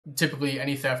typically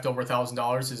any theft over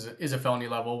 $1,000 is a felony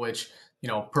level, which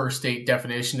per state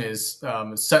definition is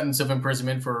a sentence of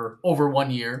imprisonment for over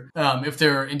 1 year. If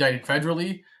they're indicted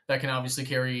federally, that can obviously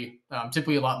carry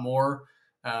typically a lot more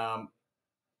um,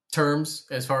 terms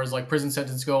as far as like prison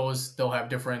sentence goes. They'll have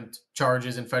different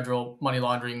charges in federal money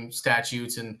laundering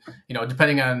statutes, and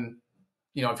depending on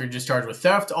if you're just charged with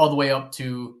theft, all the way up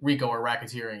to RICO or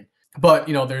racketeering. But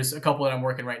there's a couple that I'm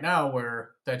working right now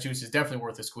where that juice is definitely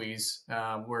worth a squeeze.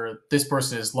 Where this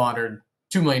person has laundered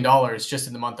 $2 million just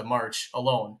in the month of March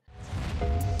alone.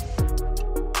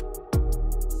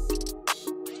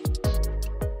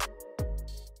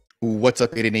 What's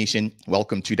up, Ada Nation?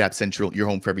 Welcome to Dapp Central, your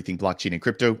home for everything blockchain and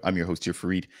crypto. I'm your host here,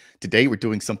 Fareed. Today, we're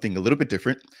doing something a little bit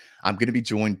different. I'm going to be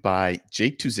joined by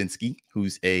Jake Tuzinski,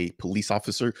 who's a police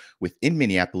officer within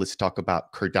Minneapolis, to talk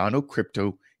about Cardano,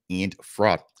 crypto, and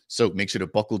fraud. So make sure to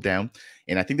buckle down.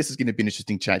 And I think this is going to be an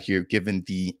interesting chat here, given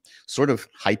the sort of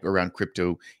hype around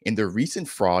crypto and the recent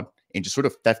fraud and just sort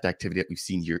of theft activity that we've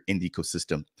seen here in the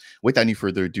ecosystem. Without any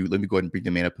further ado, let me go ahead and bring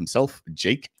the man up himself.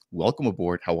 Jake, welcome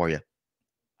aboard. How are you?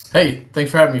 Hey,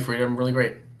 thanks for having me, Freedom. I'm really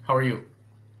great. How are you?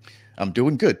 I'm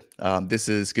doing good. This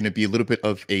is going to be a little bit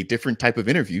of a different type of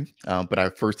interview, but I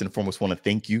first and foremost want to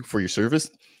thank you for your service,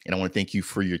 and I want to thank you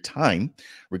for your time.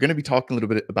 We're going to be talking a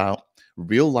little bit about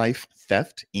real life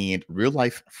theft and real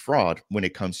life fraud when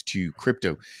it comes to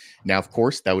crypto. Now, of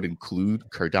course, that would include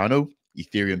Cardano,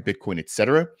 Ethereum, Bitcoin,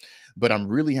 etc. But I'm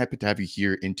really happy to have you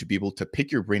here and to be able to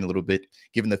pick your brain a little bit,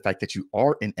 given the fact that you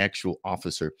are an actual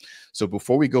officer. So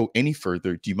before we go any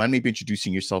further, do you mind maybe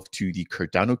introducing yourself to the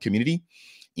Cardano community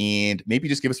and maybe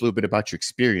just give us a little bit about your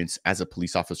experience as a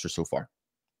police officer so far?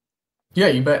 Yeah,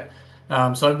 you bet.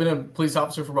 So I've been a police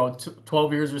officer for about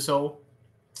 12 years or so.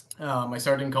 I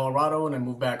started in Colorado and I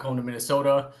moved back home to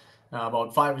Minnesota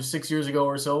about 5 or 6 years ago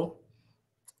or so.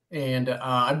 And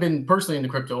I've been personally into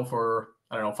crypto for,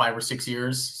 I don't know, 5 or 6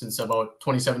 years, since about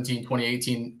 2017,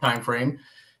 2018 timeframe.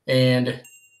 And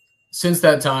since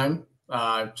that time,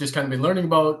 I've just kind of been learning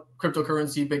about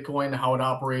cryptocurrency, Bitcoin, how it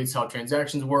operates, how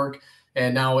transactions work.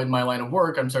 And now in my line of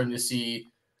work, I'm starting to see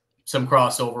some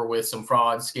crossover with some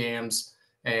fraud, scams.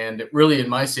 And really in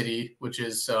my city, which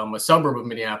is a suburb of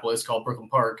Minneapolis called Brooklyn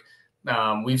Park,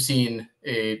 we've seen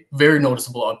a very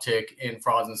noticeable uptick in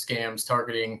frauds and scams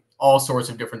targeting all sorts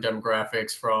of different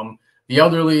demographics, from the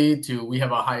elderly to, we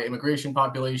have a high immigration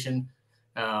population.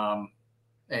 So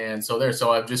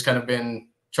I've just kind of been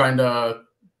trying to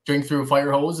drink through a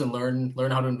fire hose and learn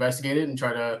how to investigate it and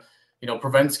try to,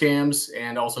 prevent scams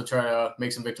and also try to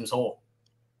make some victims whole.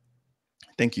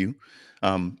 Thank you.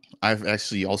 I've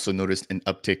actually also noticed an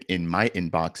uptick in my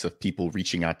inbox of people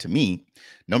reaching out to me.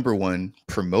 Number one,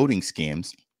 promoting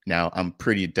scams. Now, I'm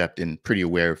pretty adept and pretty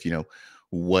aware of,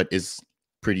 what is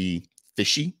pretty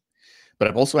fishy. But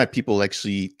I've also had people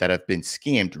actually that have been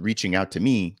scammed reaching out to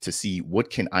me to see what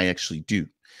can I actually do.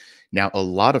 Now, a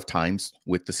lot of times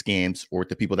with the scams or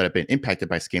the people that have been impacted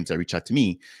by scams that reach out to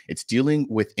me, it's dealing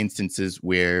with instances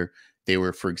where they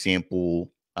were, for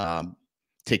example,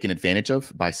 taken advantage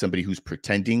of by somebody who's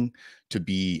pretending to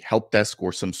be help desk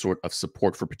or some sort of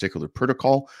support for a particular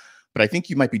protocol. But I think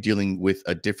you might be dealing with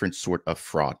a different sort of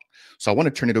fraud. So I want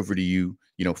to turn it over to you,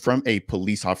 from a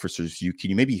police officer's view. Can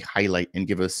you maybe highlight and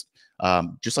give us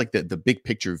just like the big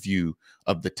picture view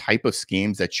of the type of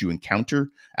scams that you encounter,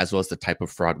 as well as the type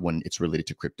of fraud when it's related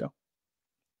to crypto?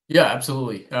 Yeah,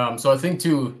 absolutely. So I think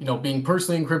too, being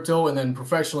personally in crypto and then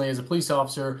professionally as a police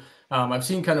officer, I've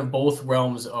seen kind of both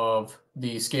realms of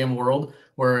the scam world.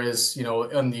 Whereas,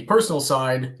 on the personal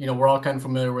side, we're all kind of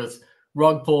familiar with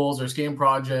rug pulls or scam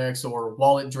projects or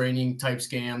wallet draining type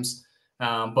scams.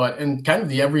 But in kind of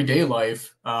the everyday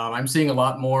life, I'm seeing a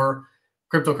lot more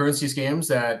cryptocurrency scams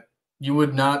that you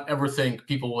would not ever think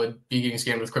people would be getting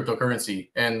scammed with cryptocurrency.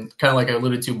 And kind of like I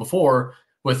alluded to before,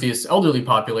 with this elderly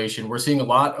population, we're seeing a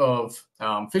lot of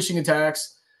phishing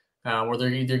attacks where they're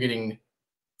either getting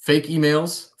fake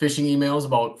emails, phishing emails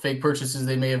about fake purchases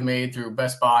they may have made through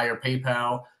Best Buy or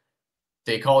PayPal.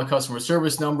 They call a customer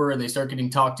service number and they start getting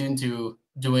talked into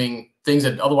doing things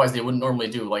that otherwise they wouldn't normally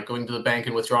do, like going to the bank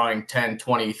and withdrawing $10,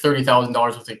 $20, $30,000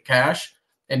 worth of cash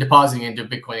and depositing into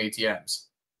Bitcoin ATMs.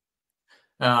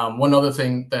 One other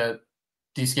thing that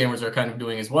these scammers are kind of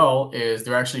doing as well is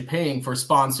they're actually paying for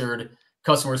sponsored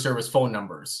customer service phone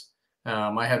numbers.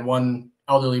 I had one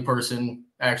elderly person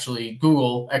actually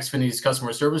Google Xfinity's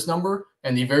customer service number,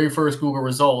 and the very first Google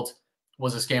result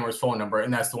was a scammer's phone number,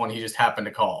 and that's the one he just happened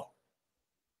to call.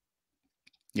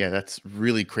 Yeah, that's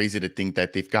really crazy to think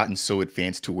that they've gotten so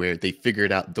advanced to where they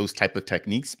figured out those type of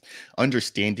techniques,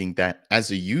 understanding that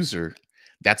as a user,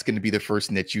 that's going to be the first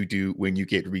thing that you do when you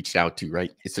get reached out to,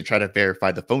 right? Is to try to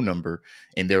verify the phone number,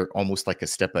 and they're almost like a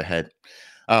step ahead.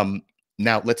 Um,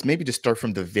 Now, let's maybe just start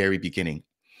from the very beginning.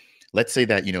 Let's say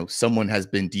that, someone has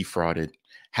been defrauded.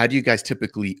 How do you guys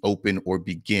typically open or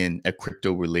begin a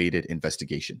crypto related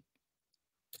investigation?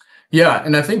 Yeah,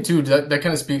 and I think too that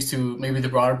kind of speaks to maybe the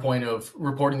broader point of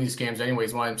reporting these scams.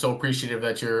 Anyways, why I'm so appreciative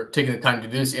that you're taking the time to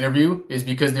do this interview is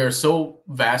because they're so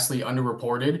vastly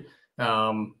underreported.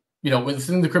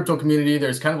 Within the crypto community,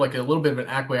 there's kind of like a little bit of an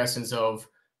acquiescence of,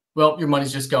 well, your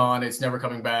money's just gone, it's never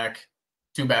coming back.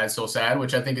 Too bad, so sad.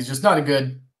 Which I think is just not a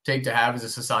good take to have as a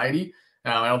society.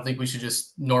 I don't think we should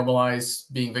just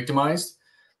normalize being victimized.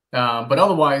 But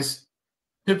otherwise,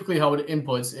 typically how it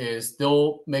inputs is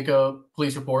they'll make a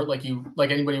police report like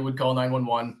anybody would call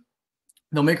 911.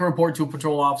 They'll make a report to a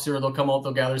patrol officer. They'll come out,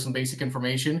 they'll gather some basic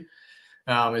information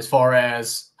as far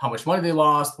as how much money they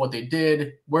lost, what they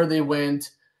did, where they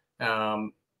went.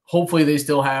 Hopefully they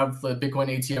still have the Bitcoin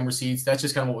ATM receipts. That's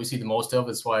just kind of what we see the most of.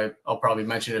 That's why I'll probably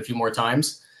mention it a few more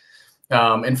times.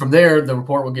 And from there, the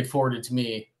report will get forwarded to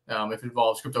me if it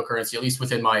involves cryptocurrency, at least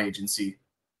within my agency.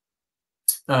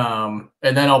 And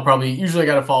then I'll probably usually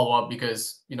got to follow up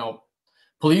because,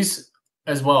 police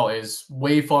as well is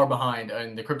way far behind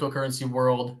in the cryptocurrency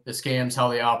world, the scams, how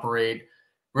they operate,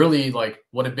 really like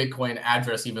what a Bitcoin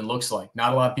address even looks like.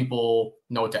 Not a lot of people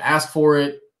know what to ask for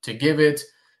it, to give it.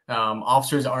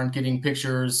 Officers aren't getting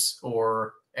pictures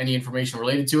or any information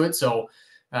related to it. So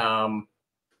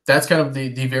that's kind of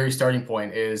the very starting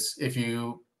point is if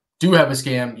you do have a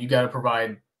scam, you got to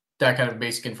provide that kind of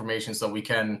basic information so we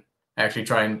can actually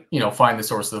try and find the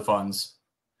source of the funds.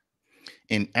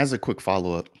 And as a quick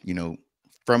follow up,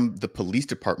 from the police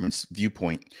department's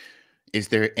viewpoint, is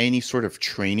there any sort of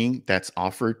training that's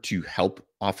offered to help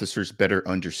officers better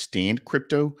understand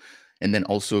crypto and then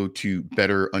also to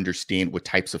better understand what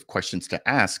types of questions to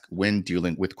ask when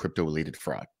dealing with crypto related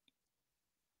fraud?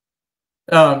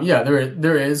 Yeah,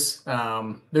 there is.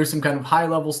 There's some kind of high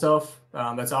level stuff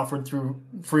that's offered through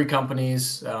free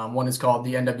companies. One is called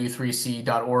the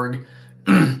NW3C.org.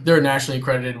 They're a nationally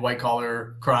accredited white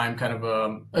collar crime kind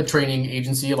of a training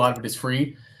agency. A lot of it is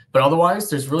free, but otherwise,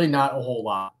 there's really not a whole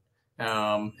lot.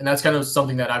 And that's kind of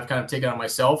something that I've kind of taken on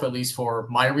myself, at least for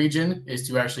my region, is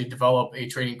to actually develop a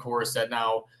training course that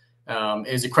now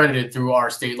is accredited through our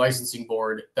state licensing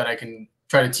board that I can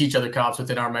try to teach other cops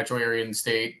within our metro area and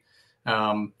state.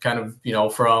 Kind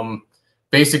of, from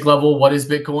basic level, what is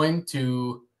Bitcoin,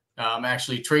 to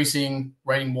actually tracing,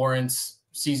 writing warrants,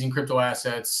 seizing crypto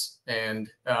assets, and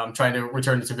trying to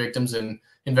return it to victims and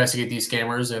investigate these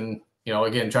scammers. And,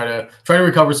 again, try to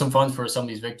recover some funds for some of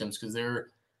these victims because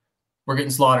we're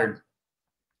getting slaughtered.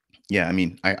 Yeah, I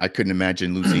mean, I couldn't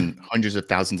imagine losing hundreds of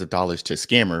thousands of dollars to a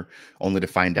scammer only to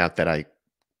find out that I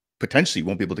potentially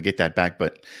won't be able to get that back.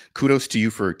 But kudos to you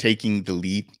for taking the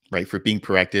lead, right? For being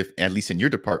proactive, at least in your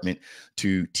department,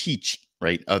 to teach,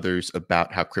 right, others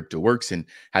about how crypto works and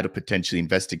how to potentially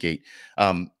investigate.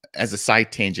 As a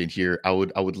side tangent here, I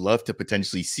would love to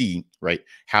potentially see, right,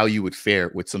 how you would fare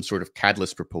with some sort of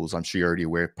catalyst proposal. I'm sure you're already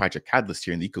aware of Project Catalyst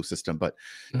here in the ecosystem, but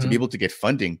to be Mhm. able to get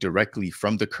funding directly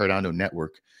from the Cardano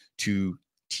network to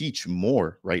teach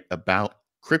more, right, about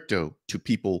crypto to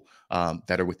people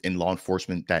that are within law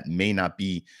enforcement that may not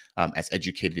be as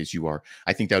educated as you are.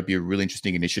 I think that would be a really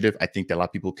interesting initiative. I think that a lot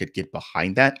of people could get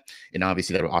behind that. And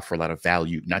obviously that would offer a lot of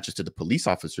value, not just to the police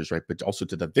officers, right, but also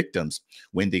to the victims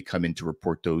when they come in to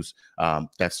report those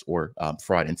thefts or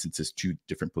fraud instances to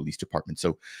different police departments.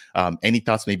 So any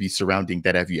thoughts maybe surrounding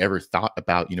that? Have you ever thought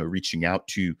about, reaching out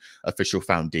to official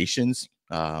foundations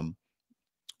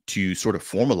to sort of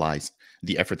formalize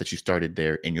the effort that you started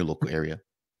there in your local area?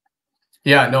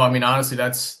 Yeah, no, I mean, honestly,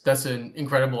 that's an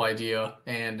incredible idea,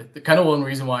 and the kind of one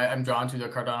reason why I'm drawn to the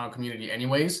Cardano community,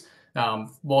 anyways,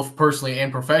 both personally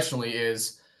and professionally,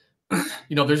 is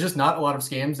there's just not a lot of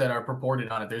scams that are purported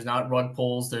on it. There's not rug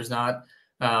pulls. There's not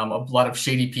a lot of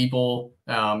shady people.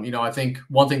 I think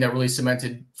one thing that really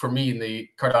cemented for me in the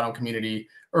Cardano community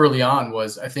early on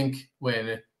was I think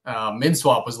when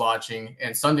MidSwap was launching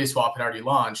and Sunday Swap had already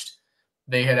launched,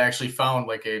 they had actually found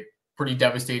like a pretty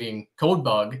devastating code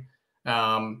bug.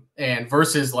 And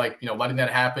versus like, letting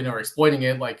that happen or exploiting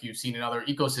it like you've seen in other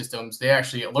ecosystems, they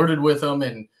actually alerted with them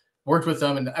and worked with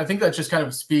them. And I think that just kind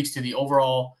of speaks to the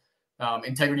overall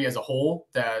integrity as a whole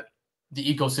that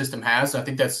the ecosystem has. I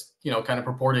think that's, kind of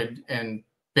purported and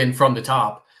been from the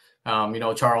top,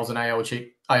 Charles and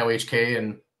IOHK.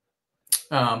 And,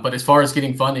 but as far as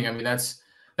getting funding, I mean, that's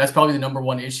probably the number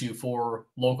one issue for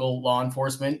local law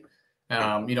enforcement.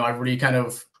 Everybody kind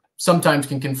of sometimes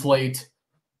can conflate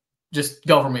just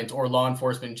government or law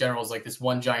enforcement in general is like this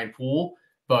one giant pool.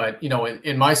 But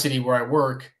in my city where I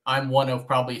work, I'm one of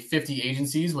probably 50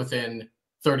 agencies within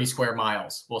 30 square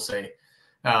miles, we'll say.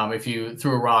 If you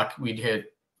threw a rock, we'd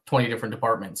hit 20 different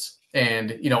departments.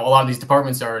 And a lot of these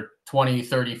departments are 20,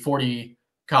 30, 40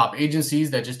 cop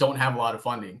agencies that just don't have a lot of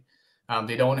funding.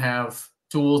 They don't have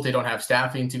tools, they don't have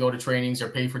staffing to go to trainings or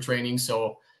pay for trainings.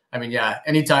 So I mean, yeah,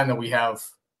 anytime that we have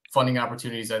funding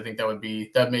opportunities, I think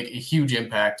that'd make a huge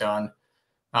impact on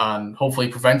hopefully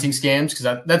preventing scams,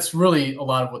 because that's really a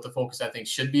lot of what the focus I think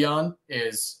should be on,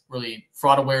 is really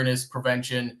fraud awareness,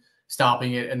 prevention,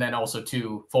 stopping it, and then also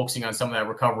too focusing on some of that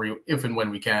recovery if and when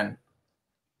we can.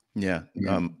 Yeah,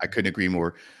 I couldn't agree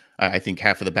more. I think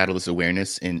half of the battle is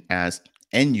awareness, and as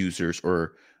end users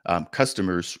or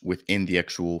customers within the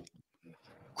actual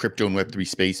crypto and Web3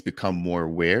 space become more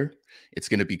aware, it's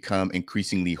going to become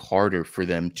increasingly harder for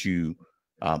them to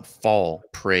fall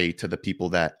prey to the people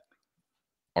that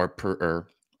are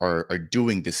are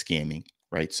doing the scamming,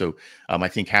 right? So I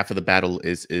think half of the battle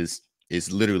is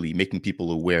literally making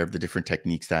people aware of the different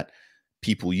techniques that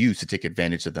people use to take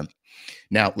advantage of them.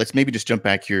 Now, let's maybe just jump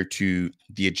back here to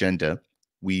the agenda.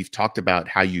 We've talked about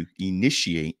how you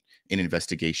initiate an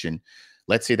investigation.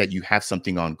 Let's say that you have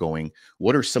something ongoing.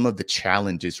 What are some of the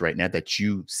challenges right now that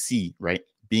you see, right,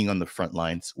 being on the front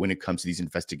lines when it comes to these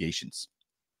investigations?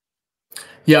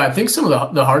 Yeah, I think some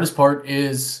of the hardest part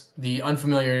is the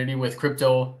unfamiliarity with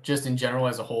crypto just in general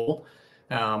as a whole.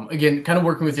 Again, kind of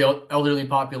working with the elderly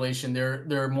population,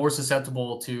 they're more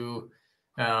susceptible to.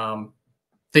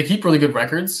 They keep really good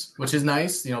records, which is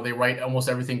nice. They write almost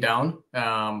everything down,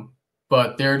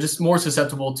 but they're just more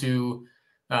susceptible to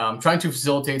trying to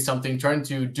facilitate something, trying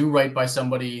to do right by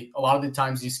somebody. A lot of the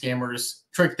times, these scammers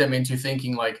trick them into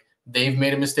thinking like they've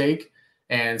made a mistake.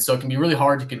 And so it can be really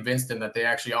hard to convince them that they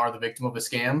actually are the victim of a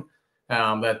scam.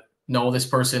 That no, this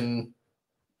person,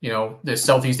 this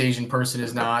Southeast Asian person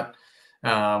is not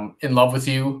in love with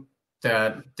you,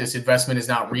 that this investment is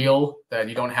not real, that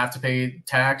you don't have to pay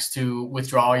tax to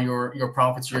withdraw your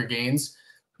profits or your gains.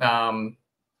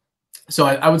 So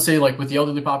I would say, like with the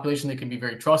elderly population, they can be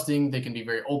very trusting. They can be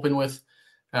very open with,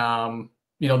 the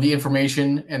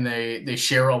information, and they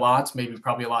share a lot, maybe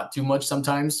probably a lot too much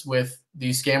sometimes with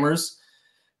these scammers.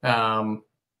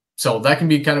 So that can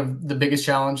be kind of the biggest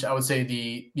challenge. I would say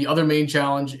the other main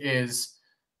challenge is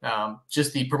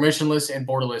just the permissionless and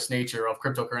borderless nature of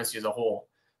cryptocurrency as a whole.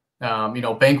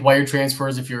 Bank wire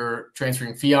transfers, if you're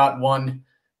transferring fiat,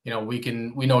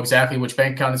 we know exactly which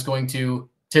bank account it's going to.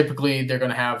 Typically, they're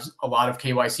going to have a lot of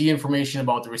KYC information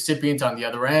about the recipient on the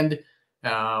other end.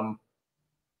 Some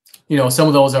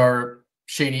of those are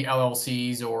shady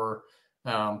LLCs or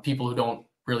people who don't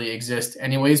really exist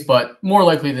anyways, but more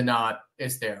likely than not,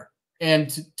 it's there.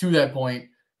 And to that point,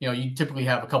 you typically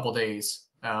have a couple days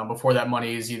before that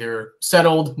money is either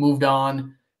settled, moved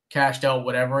on, cashed out,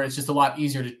 whatever. It's just a lot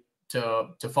easier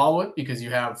to follow it because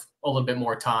you have a little bit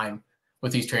more time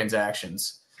with these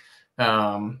transactions.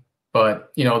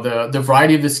 But the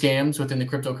variety of the scams within the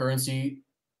cryptocurrency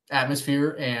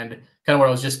atmosphere, and kind of what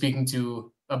I was just speaking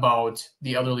to about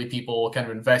the elderly people kind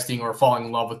of investing or falling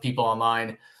in love with people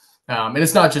online. And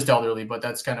it's not just elderly, but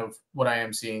that's kind of what I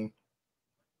am seeing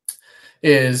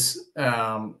is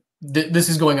this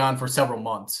is going on for several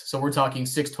months. So we're talking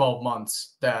 6-12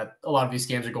 months that a lot of these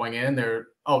scams are going in. They're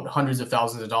out hundreds of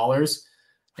thousands of dollars.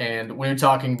 And when you're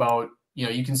talking about,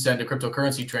 you can send a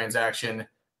cryptocurrency transaction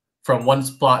from one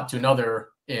spot to another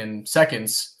in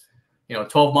seconds.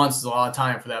 12 months is a lot of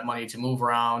time for that money to move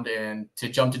around and to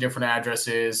jump to different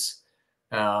addresses.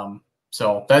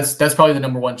 So that's probably the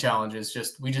number one challenge,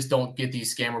 is we just don't get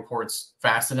these scam reports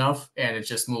fast enough, and it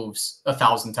just moves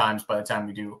 1,000 times by the time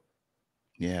we do.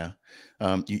 Yeah.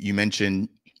 You mentioned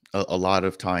a lot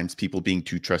of times people being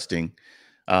too trusting.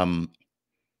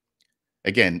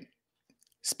 Again,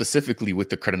 specifically with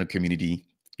the credit community,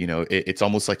 it's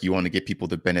almost like you want to give people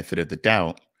the benefit of the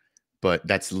doubt, but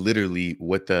that's literally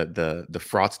what the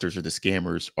fraudsters or the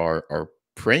scammers are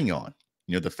preying on.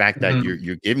 The fact that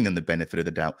you're giving them the benefit of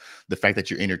the doubt, the fact that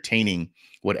you're entertaining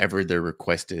whatever their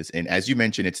request is. And as you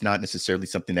mentioned, it's not necessarily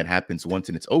something that happens once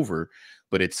and it's over,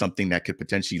 but it's something that could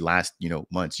potentially last,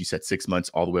 months. You said 6 months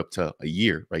all the way up to a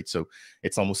year, right? So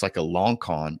it's almost like a long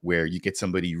con where you get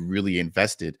somebody really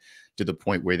invested to the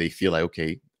point where they feel like,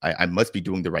 okay, I must be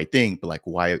doing the right thing, but like,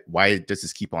 why does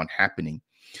this keep on happening?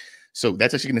 So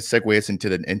that's actually going to segue us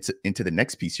into the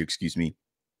next piece here, excuse me,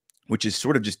 which is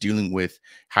sort of just dealing with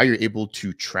how you're able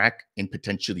to track and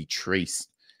potentially trace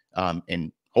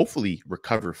and hopefully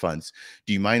recover funds.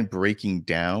 Do you mind breaking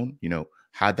down,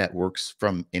 how that works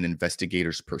from an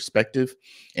investigator's perspective?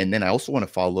 And then I also want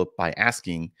to follow up by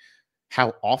asking,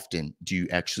 how often do you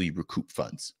actually recoup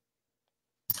funds?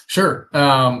 Sure.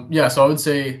 Yeah. So I would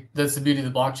say that's the beauty of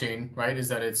the blockchain, right? Is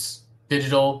that it's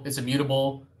digital, it's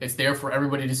immutable, it's there for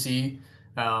everybody to see.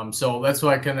 So that's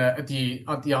why I kind of at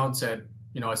the onset,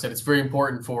 I said it's very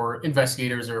important for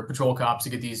investigators or patrol cops to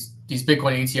get these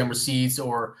Bitcoin ATM receipts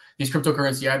or these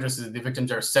cryptocurrency addresses that the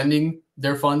victims are sending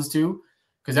their funds to,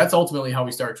 because that's ultimately how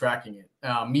we start tracking it.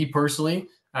 Me personally,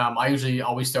 I usually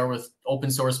always start with open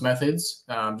source methods,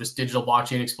 just digital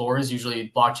blockchain explorers,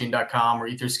 usually blockchain.com or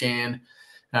Etherscan,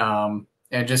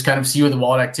 and just kind of see with the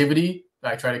wallet activity.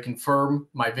 I try to confirm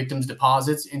my victims'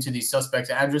 deposits into these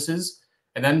suspects' addresses.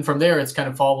 And then from there, it's kind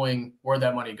of following where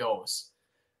that money goes.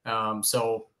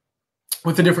 So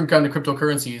with the different kind of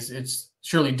cryptocurrencies, it's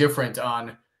surely different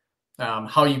on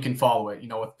how you can follow it.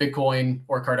 With Bitcoin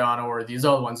or Cardano or these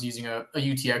other ones using a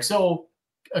UTXO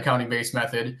accounting-based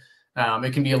method,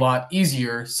 it can be a lot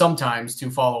easier sometimes to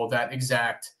follow that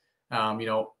exact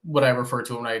what I refer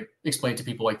to when I explain to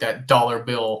people like that dollar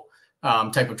bill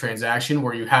type of transaction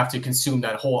where you have to consume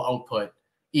that whole output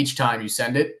each time you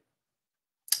send it.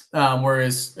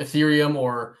 Whereas Ethereum,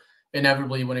 or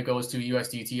inevitably when it goes to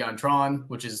USDT on Tron,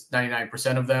 which is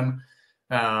 99% of them,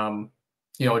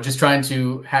 just trying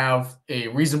to have a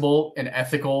reasonable and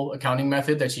ethical accounting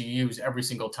method that you use every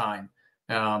single time.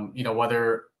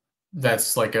 Whether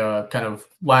that's like a kind of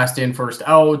last in, first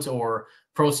out, or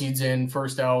proceeds in,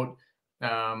 first out,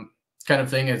 kind of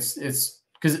thing. It's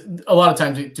because a lot of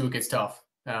times it gets tough.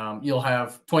 You'll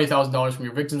have $20,000 from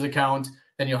your victim's account,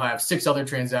 then you'll have 6 other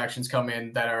transactions come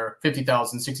in that are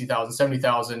 50,000, 60,000,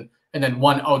 70,000, and then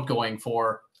one outgoing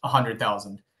for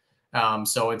 100,000.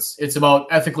 So it's about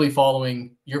ethically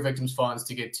following your victim's funds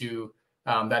to get to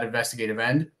that investigative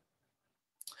end.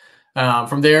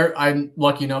 From there, I'm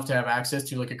lucky enough to have access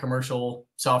to like a commercial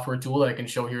software tool that I can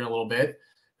show here in a little bit,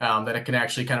 that it can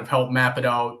actually kind of help map it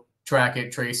out, track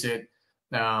it, trace it.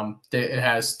 It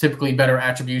has typically better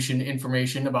attribution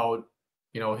information about,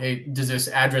 hey, does this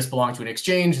address belong to an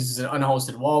exchange? Is this an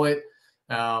unhosted wallet?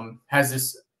 Has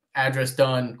this address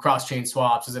done cross-chain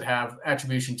swaps? Does it have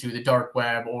attribution to the dark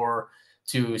web or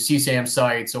to CSAM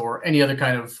sites or any other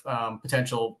kind of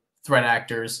potential threat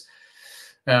actors?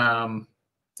 And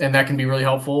that can be really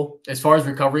helpful. As far as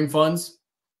recovering funds,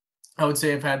 I would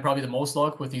say I've had probably the most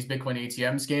luck with these Bitcoin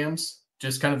ATM scams,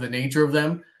 just kind of the nature of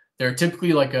them. They're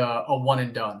typically like a one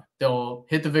and done. They'll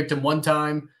hit the victim one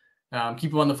time,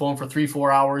 keep them on the phone for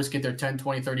 3-4 hours, get their 10,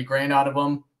 20, 30 grand out of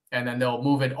them, and then they'll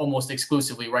move it almost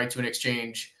exclusively right to an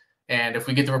exchange. And if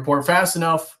we get the report fast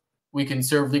enough, we can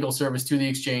serve legal service to the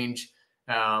exchange,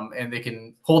 and they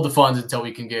can hold the funds until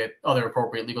we can get other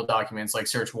appropriate legal documents like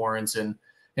search warrants and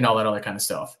all that other kind of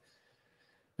stuff.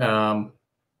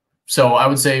 So I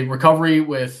would say recovery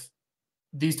with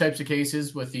these types of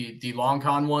cases, with the long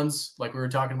con ones, like we were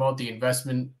talking about, the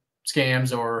investment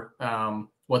scams, or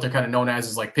what they're kind of known as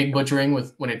is like pig butchering,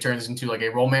 with when it turns into like a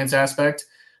romance aspect.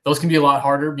 Those can be a lot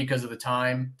harder because of the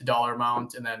time, the dollar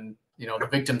amount, and then the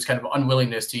victim's kind of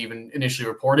unwillingness to even initially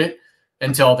report it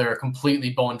until they're completely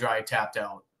bone dry, tapped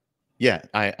out. Yeah,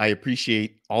 I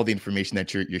appreciate all the information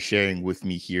that you're sharing with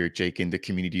me here, Jake, and the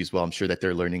community as well. I'm sure that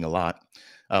they're learning a lot.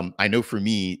 I know for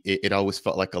me, it always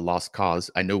felt like a lost cause.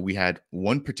 I know we had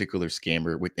one particular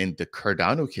scammer within the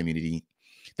Cardano community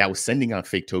that was sending out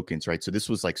fake tokens, right? So this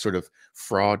was like sort of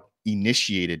fraud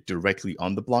initiated directly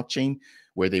on the blockchain,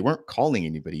 where they weren't calling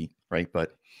anybody, right?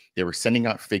 But they were sending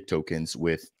out fake tokens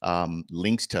with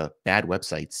links to bad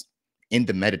websites in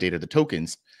the metadata of the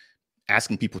tokens,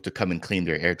 asking people to come and claim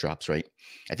their airdrops, right?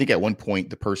 I think at one point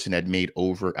the person had made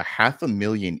over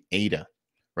 500,000 ADA,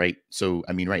 right? So,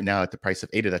 I mean, right now at the price of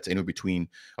ADA, that's anywhere between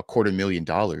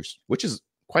 $250,000, which is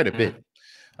quite a bit.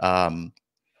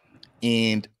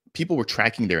 And people were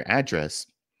tracking their address,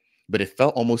 but it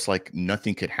felt almost like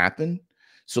nothing could happen.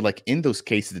 So like in those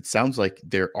cases, it sounds like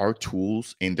there are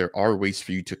tools and there are ways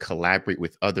for you to collaborate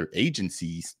with other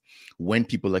agencies when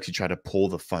people actually try to pull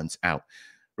the funds out,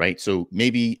 right? So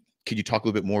maybe could you talk a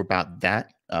little bit more about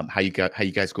that? How you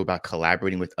guys go about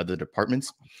collaborating with other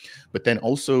departments, but then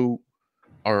also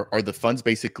are the funds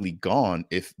basically gone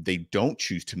if they don't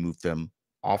choose to move them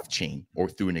off chain or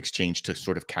through an exchange to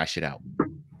sort of cash it out?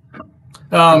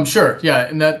 Sure. Yeah.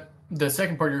 And the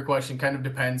second part of your question kind of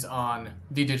depends on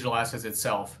the digital assets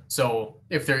itself. So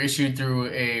if they're issued through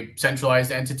a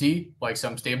centralized entity, like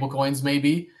some stable coins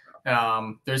maybe,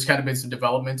 there's kind of been some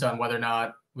development on whether or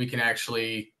not we can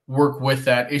actually work with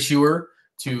that issuer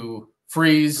to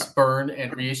freeze, burn,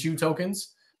 and reissue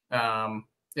tokens.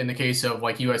 In the case of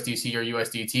like USDC or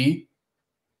USDT,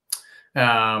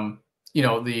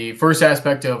 the first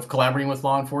aspect of collaborating with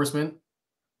law enforcement,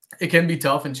 it can be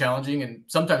tough and challenging and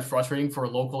sometimes frustrating for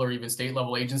local or even state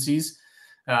level agencies.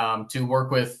 to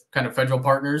work with kind of federal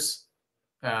partners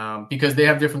because they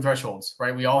have different thresholds,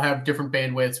 right? We all have different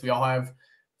bandwidths. We all have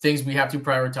things we have to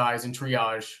prioritize and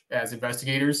triage as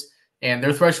investigators, and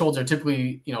their thresholds are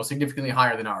typically, significantly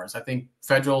higher than ours. I think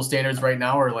federal standards right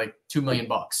now are like $2 million.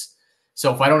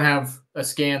 So if I don't have a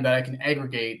scam that I can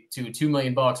aggregate to $2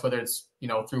 million, whether it's,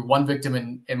 through one victim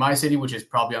in my city, which is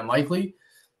probably unlikely,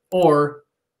 or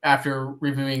after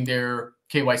reviewing their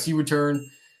KYC return,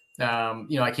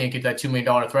 I can't get that $2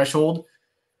 million threshold,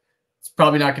 it's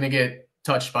probably not going to get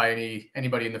touched by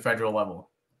anybody in the federal level.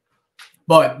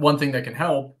 But one thing that can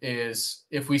help is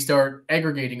if we start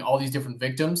aggregating all these different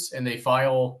victims and they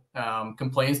file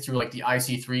complaints through like the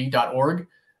IC3.org,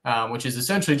 which is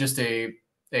essentially just a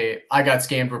I got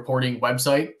scammed reporting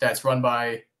website that's run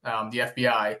by the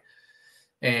FBI,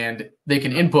 and they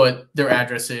can input their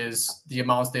addresses, the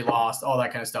amounts they lost, all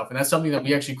that kind of stuff. And that's something that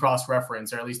we actually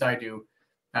cross-reference, or at least I do,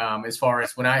 as far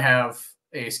as when I have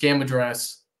a scam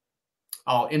address,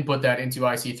 I'll input that into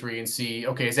IC3 and see,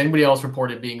 okay, has anybody else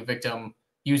reported being a victim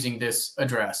using this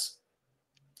address?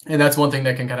 And that's one thing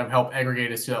that can kind of help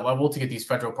aggregate us to that level to get these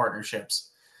federal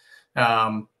partnerships.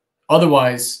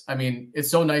 Otherwise, I mean, it's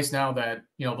so nice now that,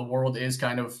 the world is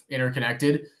kind of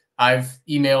interconnected. I've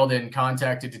emailed and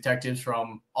contacted detectives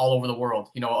from all over the world,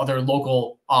 other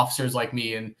local officers like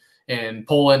me in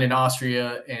Poland and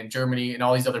Austria and Germany and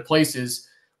all these other places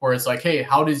where it's like, hey,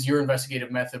 how does your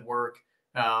investigative method work?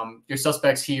 Your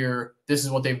suspects here, this is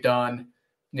what they've done.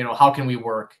 How can we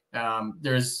work?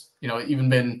 There's, even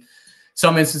been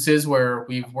some instances where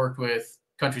we've worked with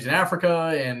countries in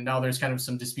Africa, and now there's kind of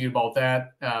some dispute about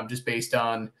that, just based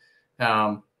on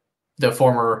the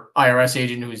former IRS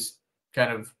agent who's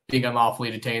kind of being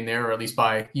unlawfully detained there, or at least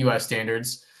by U.S.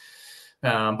 standards,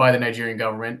 by the Nigerian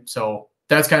government. So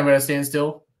that's kind of at a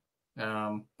standstill.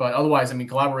 But otherwise, I mean,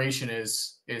 collaboration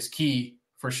is key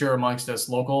for sure amongst us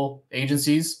local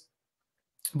agencies.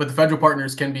 But the federal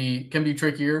partners can be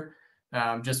trickier,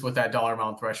 just with that dollar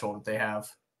amount threshold that they have.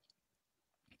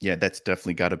 Yeah, that's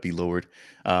definitely got to be lowered.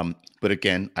 But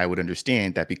again, I would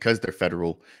understand that because they're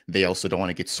federal, they also don't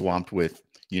want to get swamped with,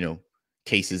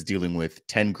 cases dealing with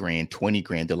 10 grand, 20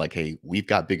 grand. They're like, hey, we've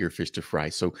got bigger fish to fry.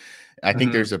 So I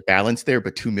think there's a balance there,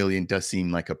 but 2 million does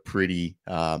seem like a pretty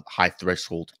high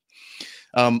threshold.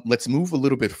 Let's move a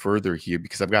little bit further here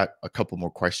because I've got a couple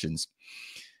more questions.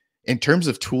 In terms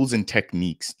of tools and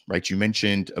techniques, right? You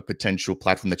mentioned a potential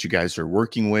platform that you guys are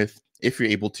working with. If you're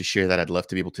able to share that, I'd love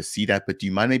to be able to see that. But do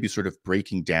you mind maybe sort of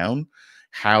breaking down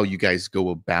how you guys go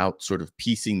about sort of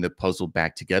piecing the puzzle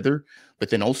back together, but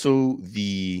then also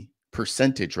the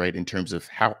percentage, right, in terms of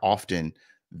how often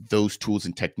those tools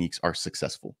and techniques are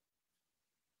successful?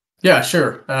 Yeah,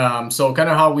 sure. So kind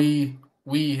of how we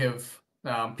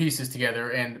have pieces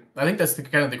together, and I think that's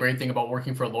kind of the great thing about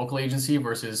working for a local agency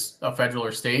versus a federal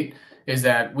or state is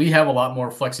that we have a lot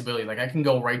more flexibility. Like I can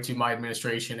go right to my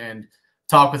administration and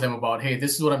talk with them about, hey,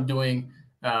 this is what I'm doing.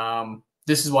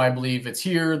 This is why I believe it's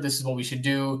here. This is what we should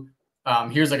do.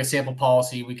 Here's like a sample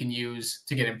policy we can use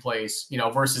to get in place.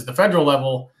 Versus the federal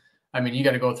level. I mean, you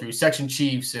got to go through section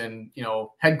chiefs and,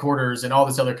 headquarters and all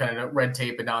this other kind of red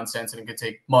tape and nonsense, and it could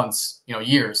take months,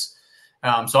 years.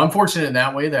 So I'm fortunate in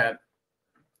that way that,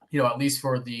 at least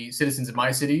for the citizens in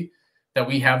my city, that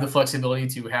we have the flexibility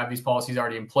to have these policies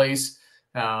already in place.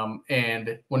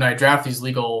 And when I draft these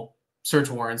legal search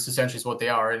warrants, essentially is what they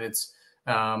are. And it's,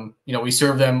 we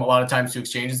serve them a lot of times to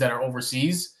exchanges that are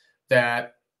overseas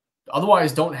that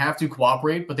otherwise don't have to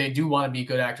cooperate, but they do want to be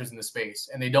good actors in the space,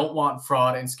 and they don't want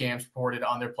fraud and scams reported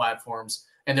on their platforms,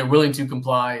 and they're willing to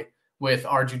comply with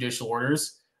our judicial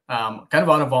orders, kind of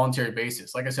on a voluntary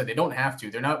basis. Like I said, they don't have to.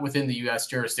 They're not within the U.S.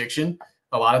 jurisdiction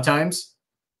a lot of times,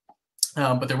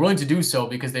 but they're willing to do so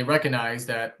because they recognize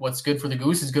that what's good for the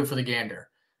goose is good for the gander,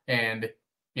 and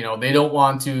they don't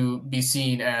want to be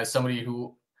seen as somebody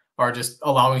who are just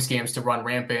allowing scams to run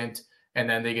rampant, and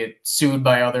then they get sued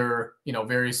by other,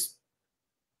 various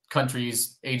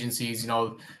countries, agencies.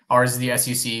 Ours is the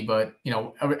SEC, but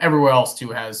everywhere else too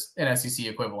has an SEC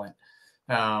equivalent.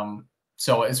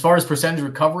 So as far as percentage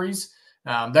recoveries,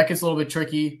 that gets a little bit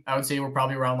tricky. I would say we're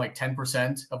probably around like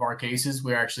 10% of our cases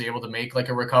we're actually able to make like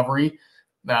a recovery,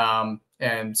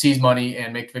 and seize money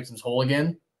and make victims whole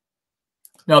again.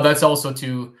 Now that's also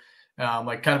to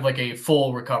like kind of like a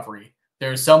full recovery.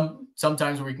 There's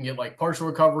sometimes where we can get like partial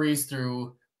recoveries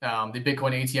through the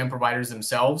Bitcoin ATM providers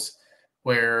themselves,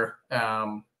 where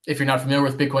if you're not familiar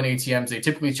with Bitcoin ATMs, they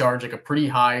typically charge like a pretty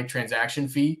high transaction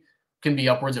fee, can be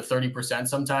upwards of 30%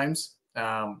 sometimes.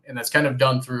 And that's kind of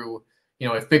done through,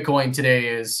 if Bitcoin today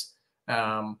is,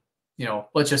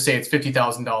 let's just say it's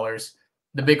 $50,000,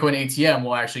 the Bitcoin ATM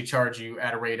will actually charge you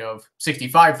at a rate of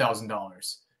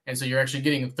 $65,000. And so you're actually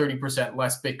getting 30%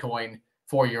 less Bitcoin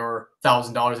for your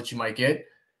 $1,000 that you might get.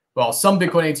 Well, some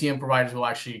Bitcoin ATM providers will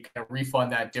actually kind of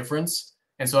refund that difference.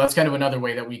 And so that's kind of another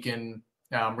way that we can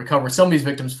recover some of these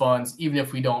victims' funds, even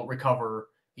if we don't recover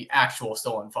the actual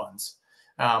stolen funds.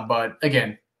 But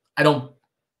again, I don't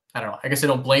know. I guess I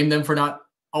don't blame them for not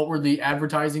outwardly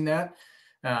advertising that.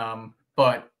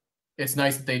 But it's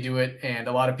nice that they do it. And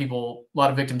a lot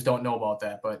of victims don't know about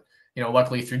that. But,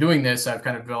 luckily through doing this, I've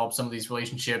kind of developed some of these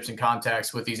relationships and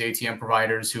contacts with these ATM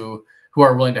providers who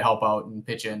are willing to help out and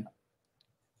pitch in.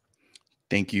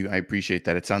 Thank you. I appreciate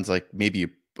that. It sounds like maybe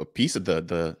a piece of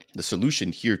the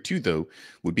solution here too, though,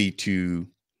 would be to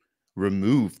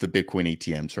remove the Bitcoin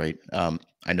ATMs, right?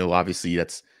 I know obviously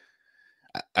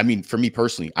I mean, for me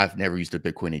personally, I've never used a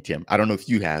Bitcoin ATM. I don't know if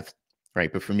you have,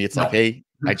 right? But for me, it's like, No. hey,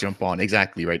 I jump on,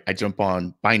 exactly, right? I jump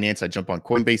on Binance, I jump on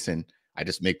Coinbase, and I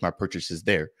just make my purchases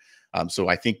there. So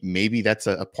I think maybe that's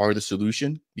a part of the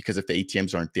solution, because if the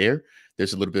ATMs aren't there,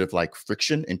 there's a little bit of like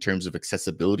friction in terms of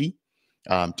accessibility,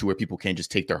 to where people can't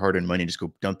just take their hard-earned money and just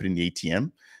go dump it in the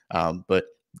ATM. But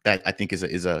that, I think,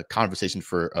 is a conversation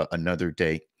for another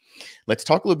day. Let's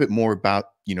talk a little bit more about,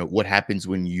 what happens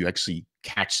when you actually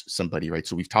catch somebody, right?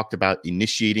 So we've talked about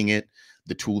initiating it,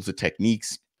 the tools, the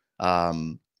techniques,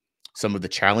 some of the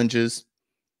challenges,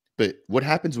 but what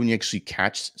happens when you actually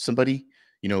catch somebody?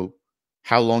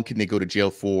 How long can they go to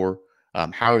jail for?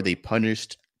 How are they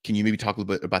punished? Can you maybe talk a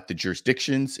little bit about the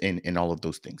jurisdictions and all of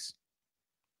those things?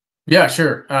 Yeah,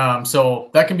 sure. So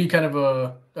that can be kind of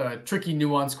a tricky,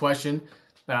 nuanced question.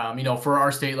 For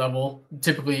our state level,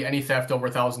 typically any theft over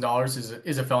 $1,000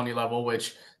 is a felony level,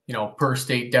 which, per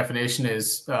state definition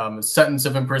is a sentence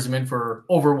of imprisonment for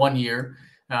over 1 year.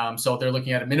 So they're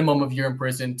looking at a minimum of a year in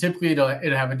prison. Typically, it'll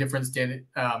have a different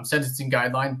sentencing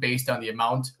guideline based on the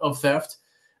amount of theft.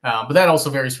 But that also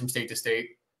varies from state to state.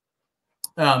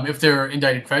 If they're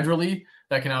indicted federally,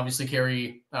 that can obviously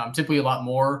carry typically a lot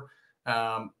more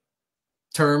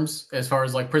terms as far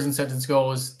as like prison sentence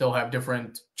goes. They'll have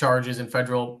different charges in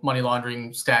federal money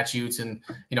laundering statutes, and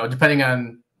depending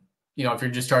on if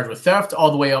you're just charged with theft, all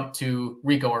the way up to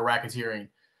RICO or racketeering,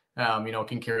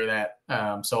 can carry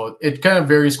that. So it kind of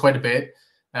varies quite a bit.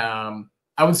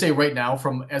 I would say right now,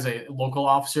 as a local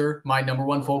officer, my number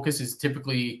one focus is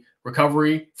typically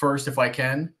recovery first if I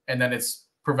can, and then it's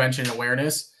prevention and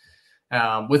awareness.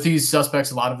 With these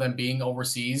suspects, a lot of them being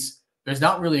overseas, there's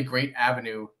not really a great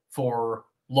avenue for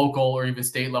local or even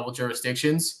state level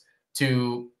jurisdictions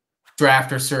to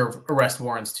draft or serve arrest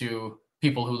warrants to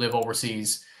people who live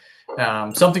overseas.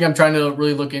 Something I'm trying to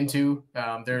really look into.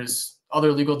 There's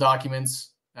other legal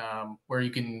documents where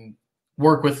you can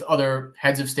work with other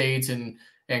heads of states and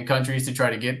countries to try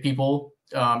to get people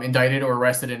indicted or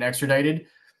arrested and extradited.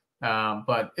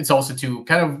 But it's also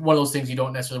kind of one of those things you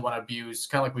don't necessarily want to abuse.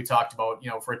 Kind of like we talked about,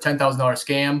 for a $10,000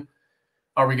 scam,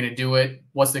 are we going to do it?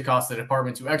 What's the cost of the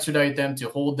department to extradite them, to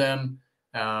hold them?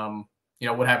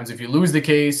 What happens if you lose the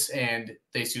case and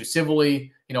they sue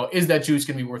civilly? Is that juice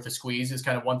going to be worth a squeeze? Is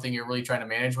kind of one thing you're really trying to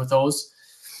manage with those.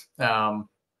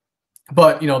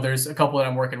 But there's a couple that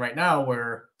I'm working right now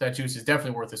where that juice is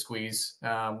definitely worth a squeeze,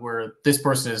 where this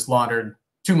person has laundered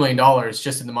 $2 million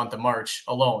just in the month of March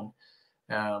alone,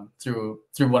 through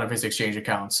one of his exchange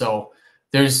accounts. So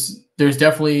there's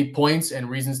definitely points and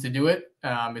reasons to do it.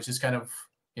 It's just kind of,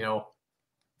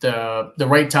 the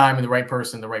right time and the right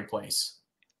person, the right place.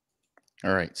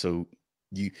 All right. So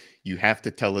you have to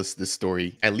tell us the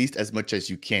story, at least as much as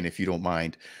you can, if you don't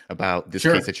mind, about this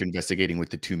Sure. case that you're investigating with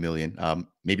the 2 million.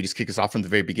 Maybe just kick us off from the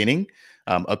very beginning,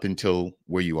 up until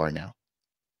where you are now.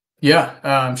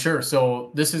 Yeah, sure.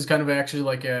 So this is kind of actually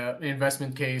like an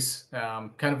investment case,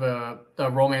 kind of a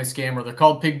romance scam, or they're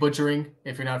called pig butchering.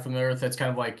 If you're not familiar with it, that's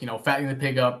kind of like, fattening the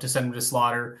pig up to send him to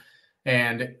slaughter.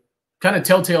 And kind of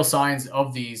telltale signs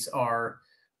of these are,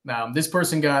 this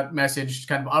person got messaged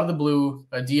kind of out of the blue,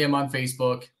 a DM on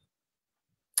Facebook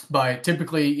by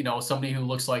typically, somebody who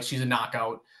looks like she's a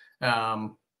knockout,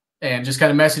 and just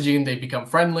kind of messaging. They become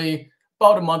friendly.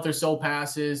 About a month or so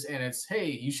passes, and it's, hey,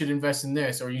 you should invest in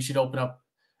this, or you should open up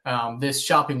this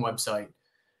shopping website.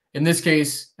 In this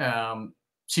case,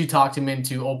 she talked him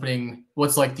into opening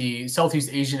what's like the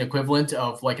Southeast Asian equivalent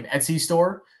of like an Etsy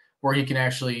store, where he can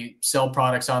actually sell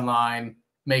products online,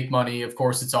 make money. Of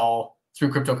course, it's all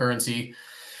through cryptocurrency.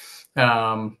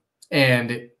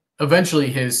 And eventually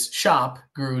his shop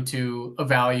grew to a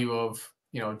value of,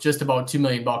 just about $2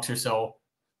 million or so.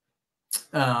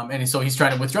 And so he's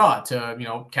trying to withdraw it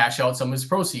to, cash out some of his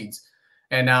proceeds.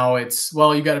 And now it's,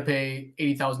 well, you got to pay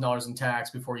 $80,000 in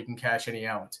tax before you can cash any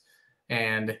out.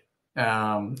 And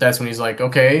That's when he's like,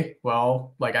 okay,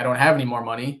 well, like I don't have any more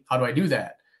money. How do I do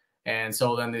that? And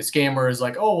so then the scammer is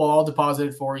like, oh, well, I'll deposit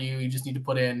it for you. You just need to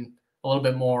put in a little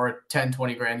bit more, 10,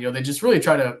 20 grand. They just really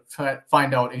try to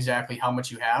find out exactly how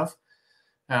much you have.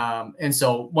 And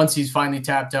so once he's finally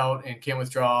tapped out and can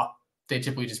withdraw, they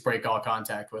typically just break all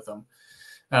contact with him.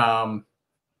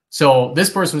 So this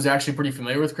person was actually pretty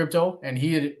familiar with crypto, and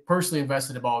he had personally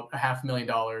invested about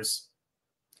 $500,000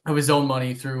 of his own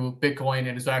money through Bitcoin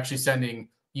and is actually sending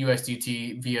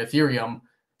USDT via Ethereum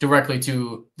directly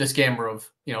to the scammer of,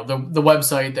 the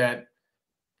website that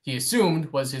he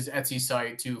assumed was his Etsy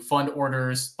site to fund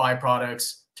orders, buy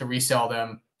products, to resell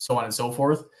them, so on and so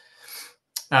forth.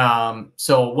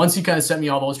 So once he kind of sent me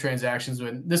all those transactions,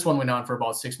 when this one went on for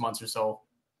about 6 months or so,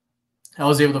 I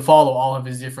was able to follow all of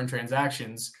his different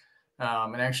transactions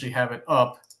and actually have it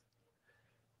up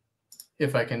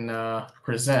if I can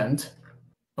present.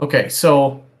 Okay,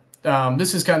 so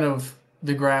this is kind of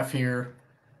the graph here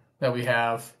that we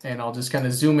have, and I'll just kind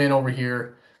of zoom in over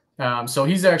here. So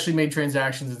he's actually made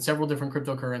transactions in several different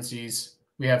cryptocurrencies.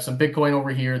 We have some Bitcoin over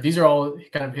here. These are all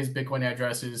kind of his Bitcoin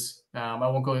addresses. I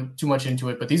won't go too much into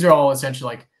it, but these are all essentially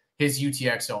like his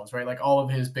UTXOs, right? Like all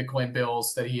of his Bitcoin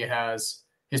bills that he has,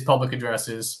 his public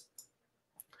addresses.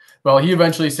 Well, he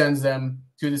eventually sends them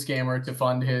to the scammer to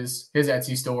fund his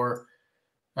Etsy store.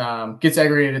 Gets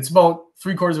aggregated. It's about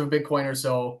 3/4 of a Bitcoin or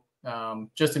so,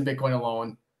 just in Bitcoin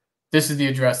alone. This is the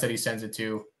address that he sends it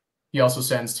to. He also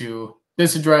sends to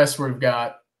this address where we've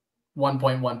got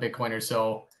 1.1 Bitcoin or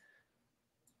so.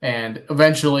 And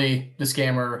eventually the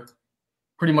scammer,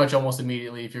 pretty much almost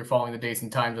immediately, if you're following the dates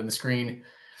and times on the screen,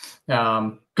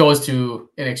 goes to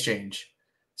an exchange.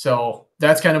 So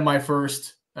that's kind of my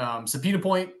first subpoena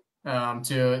point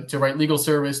to write legal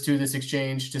service to this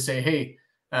exchange to say, hey,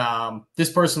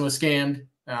 this person was scammed.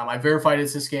 I verified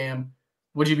it's a scam.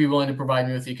 Would you be willing to provide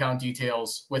me with the account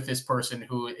details with this person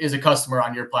who is a customer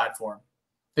on your platform?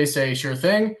 They say, sure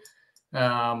thing.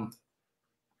 I'll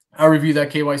review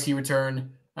that KYC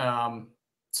return.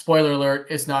 Spoiler alert,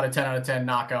 it's not a 10 out of 10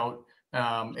 knockout.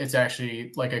 It's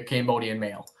actually like a Cambodian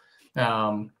male.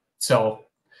 From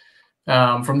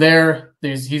there,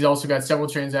 he's also got several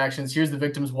transactions. Here's the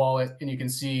victim's wallet, and you can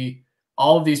see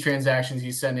all of these transactions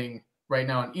he's sending right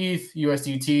now in ETH,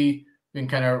 USDT. You can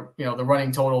kind of, the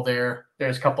running total there.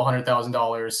 There's a couple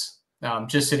 $100,000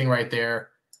 just sitting right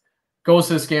there. Goes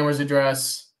to the scammer's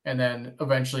address, and then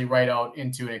eventually right out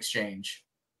into an exchange.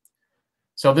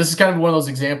 So this is kind of one of those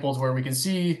examples where we can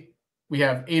see we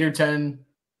have 8 or 10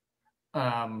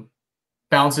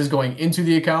 bounces going into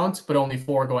the account, but only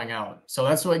 4 going out. So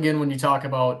that's what, again, when you talk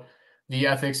about the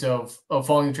ethics of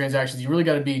following the transactions, you really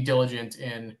got to be diligent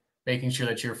in making sure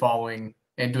that you're following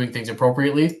and doing things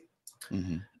appropriately.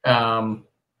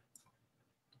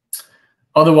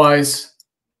 Otherwise,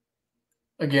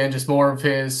 again, just more of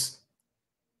his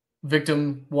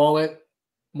victim wallet,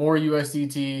 more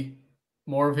USDT,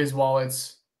 more of his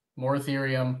wallets, more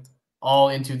Ethereum, all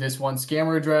into this one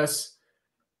scammer address.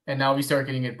 And now we start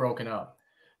getting it broken up.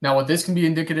 Now, what this can be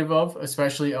indicative of,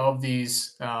 especially of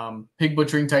these pig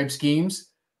butchering type schemes,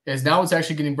 is now it's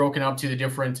actually getting broken up to the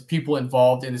different people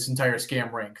involved in this entire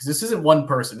scam ring. Because this isn't one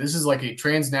person. This is like a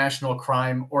transnational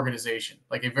crime organization,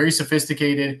 like a very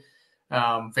sophisticated,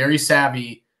 very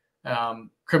savvy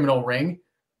criminal ring.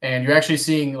 And you're actually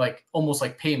seeing like almost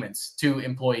like payments to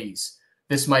employees.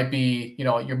 This might be,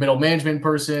 your middle management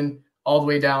person all the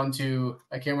way down to,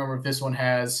 I can't remember if this one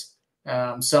has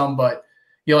some, but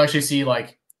you'll actually see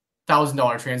like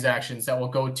 $1,000 transactions that will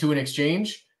go to an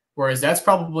exchange. Whereas that's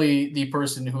probably the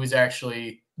person who is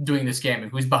actually doing the scamming,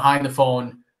 who's behind the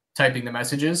phone typing the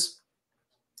messages,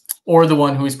 or the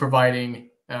one who is providing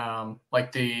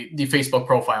like the Facebook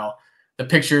profile, the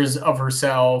pictures of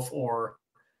herself or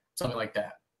something like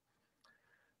that.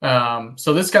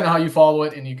 So this is kind of how you follow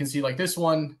it. And you can see like this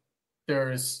one,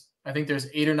 I think there's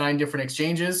 8 or 9 different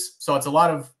exchanges. So it's a lot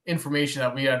of information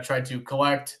that we got to try to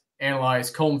collect, analyze,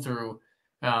 comb through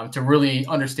to really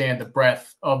understand the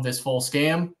breadth of this full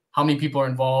scam, how many people are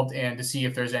involved, and to see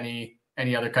if there's any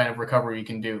other kind of recovery you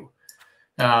can do.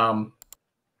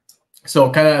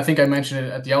 So kind of, I think I mentioned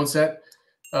it at the outset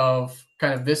of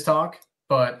kind of this talk,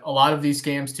 but a lot of these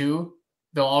scams too,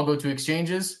 they'll all go to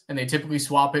exchanges and they typically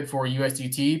swap it for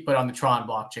USDT, but on the Tron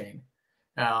blockchain.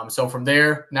 So from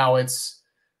there, now it's,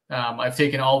 I've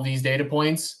taken all of these data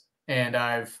points and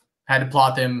I've had to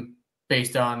plot them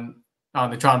based on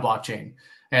the Tron blockchain.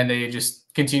 And they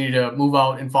just continue to move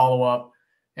out and follow up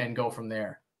and go from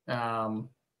there.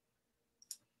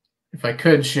 If I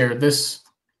could share this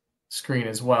screen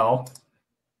as well.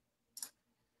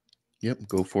 Yep,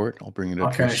 go for it. I'll bring it up.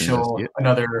 I'll kind of show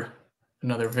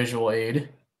another visual aid.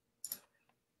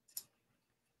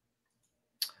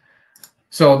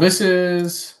 So this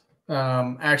is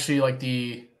actually like let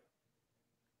me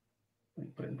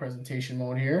put it in presentation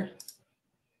mode here.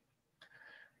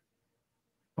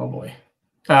 Oh boy.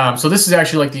 So this is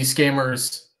actually like the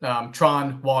scammer's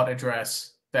Tron wallet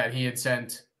address that he had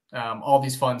sent all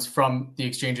these funds from the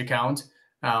exchange account.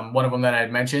 One of them that I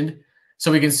had mentioned.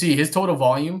 So we can see his total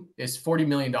volume is $40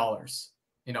 million.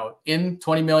 In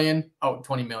 20 million, out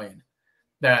 20 million.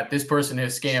 That this person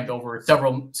has scammed over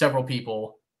several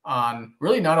people on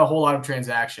really not a whole lot of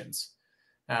transactions.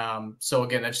 So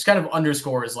again, that just kind of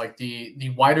underscores like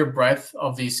the wider breadth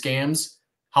of these scams,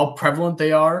 how prevalent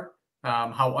they are,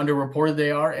 how underreported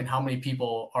they are, and how many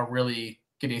people are really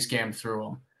getting scammed through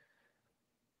them.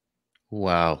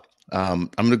 Wow. I'm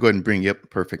gonna go ahead and bring you up.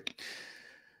 Perfect.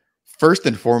 First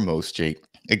and foremost, Jake,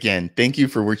 again, thank you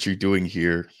for what you're doing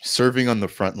here, serving on the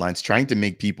front lines, trying to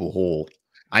make people whole.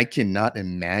 I cannot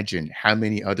imagine how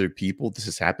many other people this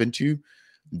has happened to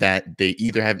that they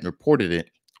either haven't reported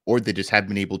it or they just haven't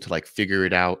been able to like figure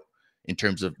it out in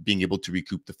terms of being able to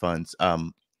recoup the funds.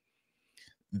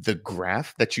 The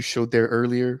graph that you showed there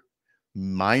earlier,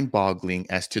 mind-boggling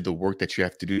as to the work that you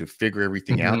have to do to figure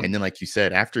everything out. Mhm. And then, like you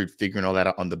said, after figuring all that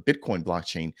out on the Bitcoin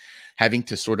blockchain, having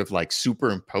to sort of like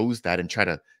superimpose that and try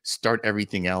to start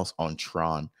everything else on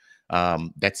Tron.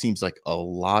 That seems like a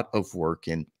lot of work.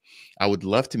 And I would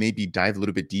love to maybe dive a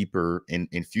little bit deeper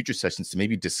in future sessions to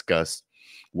maybe discuss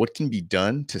what can be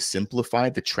done to simplify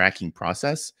the tracking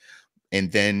process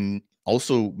and then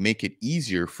also make it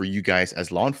easier for you guys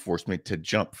as law enforcement to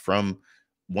jump from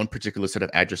one particular set of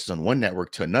addresses on one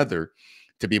network to another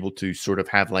to be able to sort of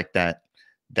have like that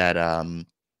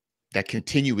that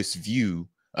continuous view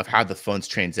of how the funds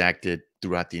transacted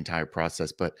throughout the entire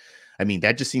process. But I mean,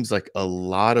 that just seems like a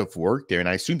lot of work there, and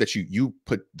I assume that you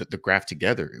put the graph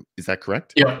together. Is that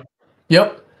correct? Yep.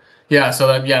 Yep. Yeah. So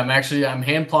that, yeah, I'm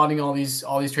hand plotting all these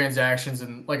transactions,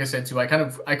 and like I said too,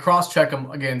 I cross check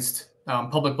them against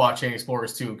public blockchain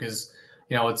explorers too, because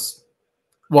it's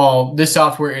while this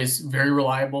software is very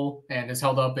reliable and is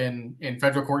held up in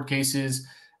federal court cases,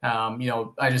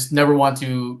 I just never want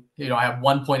to have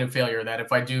one point of failure. That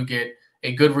if I do get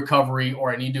a good recovery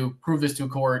or I need to prove this to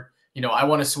court, I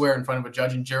want to swear in front of a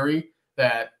judge and jury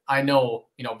that I know,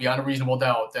 beyond a reasonable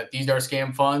doubt that these are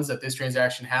scam funds, that this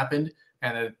transaction happened,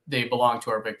 and that they belong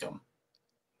to our victim.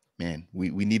 Man, we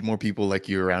need more people like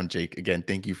you around, Jake. Again,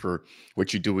 thank you for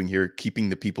what you're doing here, keeping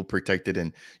the people protected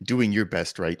and doing your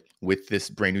best, right, with this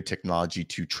brand new technology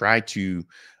to try to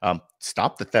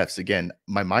stop the thefts. Again,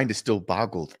 my mind is still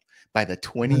boggled by the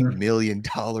 $20 Mhm. million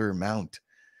amount.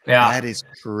 Yeah. That is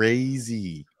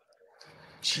crazy.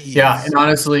 Yeah. Jeez. And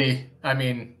honestly, I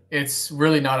mean, it's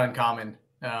really not uncommon.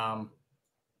 I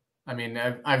mean,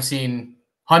 I've seen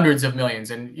hundreds of millions,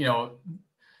 and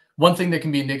one thing that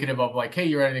can be indicative of like, hey,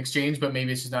 you're at an exchange, but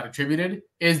maybe it's just not attributed,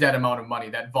 is that amount of money,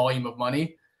 that volume of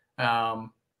money.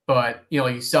 But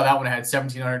you saw that one had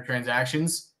 1,700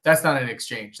 transactions. That's not an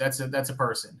exchange. That's a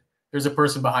person. There's a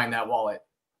person behind that wallet,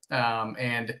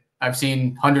 and I've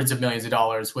seen hundreds of millions of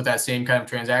dollars with that same kind of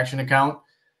transaction account,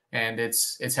 and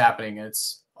it's happening.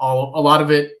 It's all a lot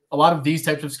of it. A lot of these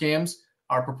types of scams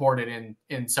are purported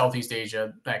in Southeast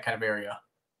Asia, that kind of area.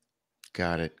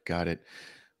 Got it. Got it.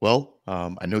 Well,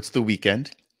 I know it's the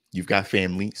weekend. You've got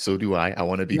family, so do I. I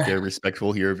want to be very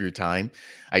respectful here of your time.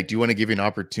 I do want to give you an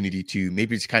opportunity to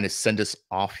maybe just kind of send us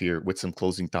off here with some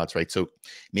closing thoughts, right? So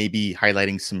maybe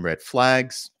highlighting some red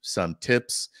flags, some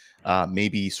tips,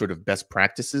 maybe sort of best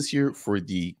practices here for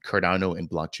the Cardano and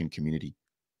blockchain community.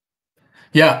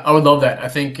 Yeah, I would love that. I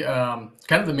think kind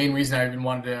of the main reason I even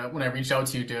wanted to, when I reached out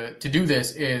to you to do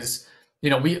this, is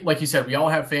we, like you said, we all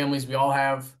have families, we all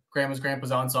have grandmas,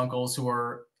 grandpas, aunts, uncles who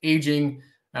are aging,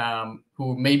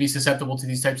 who may be susceptible to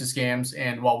these types of scams.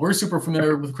 And while we're super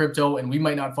familiar with crypto and we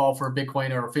might not fall for a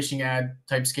Bitcoin or a phishing ad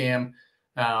type scam,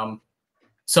 um,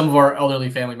 some of our elderly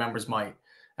family members might.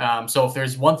 So if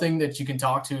there's one thing that you can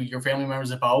talk to your family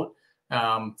members about,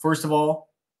 first of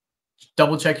all,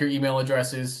 double check your email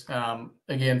addresses.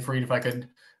 Again, Fareed, if I could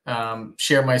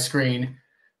share my screen,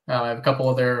 I have a couple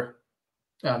other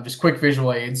just quick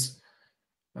visual aids.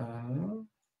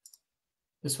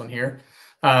 This one here.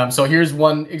 So here's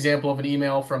one example of an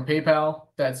email from PayPal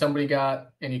that somebody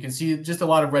got, and you can see just a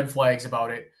lot of red flags about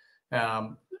it.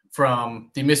 From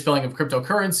the misspelling of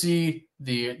cryptocurrency,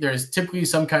 there's typically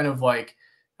some kind of like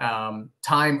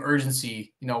time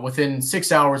urgency. Within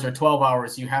 6 hours or 12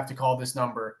 hours, you have to call this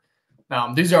number.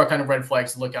 These are kind of red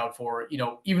flags to look out for,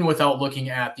 even without looking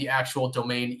at the actual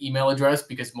domain email address,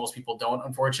 because most people don't,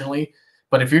 unfortunately.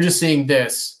 But if you're just seeing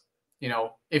this,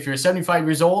 if you're 75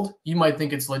 years old, you might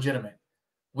think it's legitimate.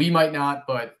 We might not,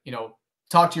 but,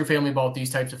 talk to your family about these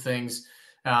types of things.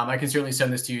 I can certainly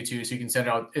send this to you too, so you can send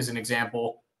it out as an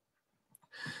example.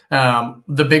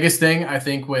 The biggest thing I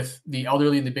think with the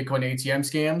elderly and the Bitcoin ATM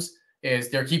scams is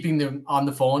they're keeping them on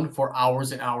the phone for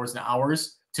hours and hours and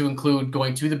hours, to include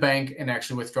going to the bank and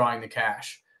actually withdrawing the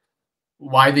cash.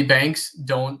 Why the banks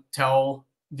don't tell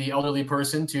the elderly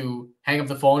person to hang up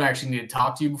the phone, I actually need to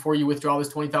talk to you before you withdraw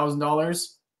this $20,000,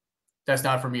 that's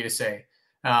not for me to say.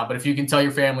 But if you can tell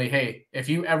your family, hey, if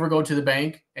you ever go to the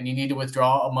bank and you need to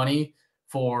withdraw money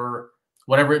for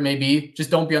whatever it may be, just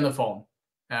don't be on the phone.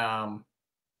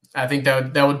 I think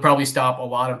that would probably stop a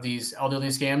lot of these elderly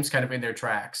scams kind of in their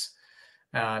tracks,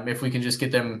 if we can just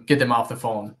get them off the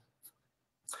phone.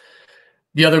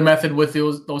 The other method with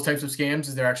those types of scams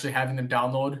is they're actually having them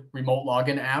download remote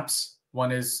login apps.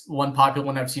 One popular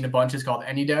one I've seen a bunch is called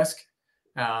AnyDesk.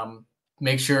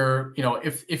 Make sure,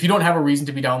 if you don't have a reason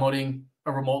to be downloading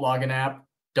a remote login app,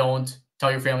 don't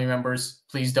tell your family members.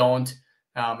 Please don't.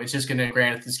 It's just going to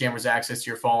grant the scammers access to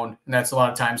your phone, and that's a lot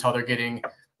of times how they're getting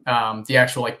the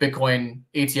actual Bitcoin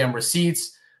ATM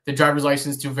receipts, the driver's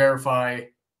license to verify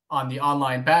on the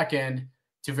online backend,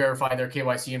 to verify their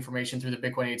KYC information through the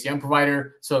Bitcoin ATM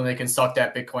provider, so then they can suck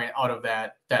that Bitcoin out of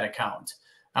that account.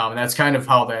 And that's kind of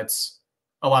how that's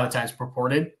a lot of times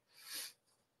purported.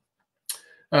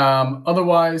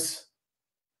 Otherwise,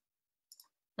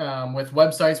 with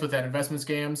websites, with that investment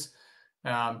scams,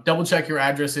 double check your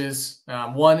addresses.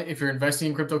 One, if you're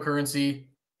investing in cryptocurrency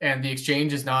and the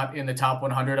exchange is not in the top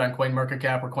 100 on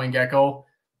CoinMarketCap or CoinGecko,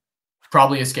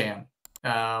 probably a scam.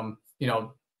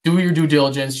 Do your due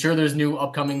diligence. Sure, there's new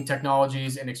upcoming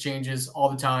technologies and exchanges all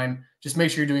the time. Just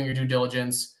make sure you're doing your due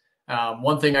diligence.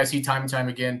 One thing I see time and time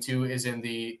again too is in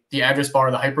the address bar,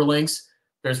 the hyperlinks,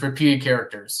 there's repeated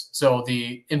characters. So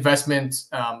the investment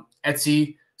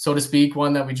Etsy, so to speak,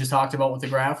 one that we just talked about with the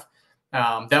graph,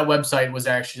 that website was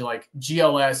actually like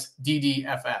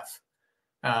GLSDDFF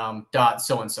dot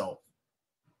so and so.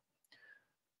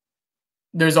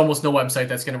 There's almost no website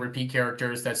that's going to repeat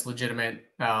characters that's legitimate.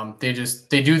 They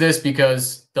do this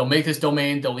because they'll make this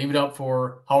domain, they'll leave it up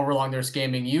for however long they're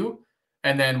scamming you,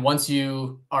 and then once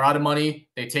you are out of money,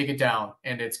 they take it down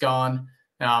and it's gone.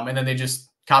 And then they just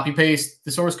copy paste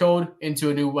the source code into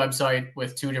a new website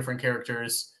with 2 different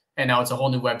characters, and now it's a whole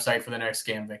new website for the next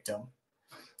scam victim.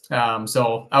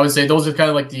 So I would say those are kind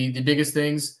of like the biggest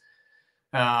things.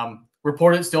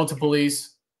 Report it still to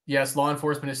police. Yes, law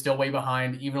enforcement is still way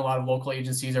behind. Even a lot of local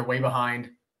agencies are way behind.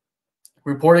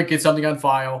 Report it, get something on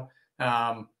file.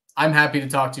 I'm happy to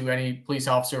talk to any police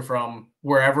officer from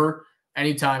wherever,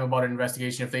 anytime about an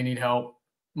investigation if they need help.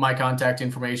 My contact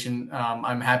information,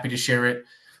 I'm happy to share it.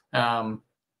 I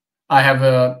have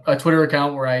a Twitter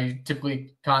account where I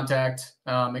typically contact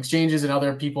exchanges and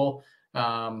other people.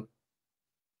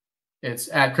 It's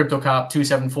at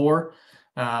CryptoCop274.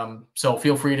 So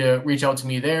feel free to reach out to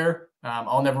me there.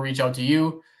 I'll never reach out to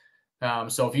you.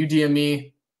 So if you DM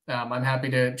me, I'm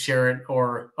happy to share it,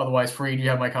 or otherwise Fareed, you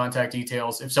have my contact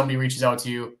details. If somebody reaches out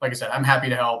to you, like I said, I'm happy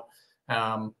to help.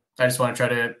 I just want to try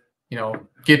to,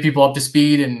 get people up to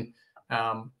speed and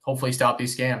hopefully stop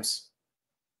these scams.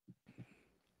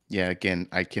 Yeah, again,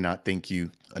 I cannot thank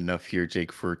you enough here,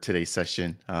 Jake, for today's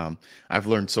session. I've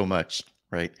learned so much,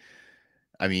 right?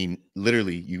 I mean,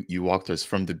 literally, you walked us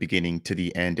from the beginning to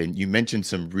the end, and you mentioned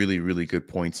some really, really good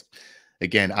points.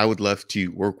 Again, I would love to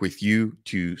work with you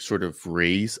to sort of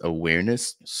raise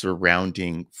awareness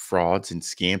surrounding frauds and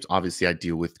scams. Obviously, I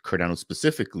deal with Cardano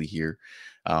specifically here,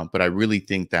 but I really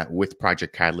think that with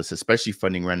Project Catalyst, especially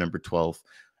funding round number 12,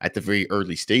 at the very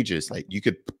early stages, like you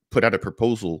could put out a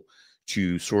proposal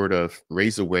to sort of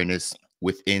raise awareness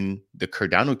within the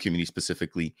Cardano community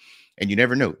specifically. And you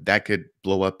never know, that could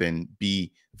blow up and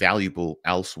be valuable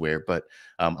elsewhere. But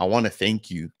I want to thank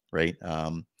you, right,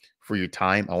 for your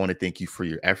time. I want to thank you for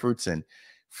your efforts and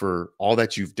for all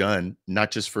that you've done, not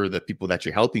just for the people that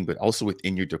you're helping, but also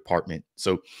within your department.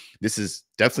 So this is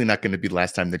definitely not going to be the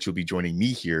last time that you'll be joining me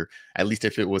here, at least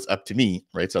if it was up to me,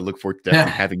 right? So I look forward to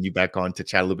definitely having you back on to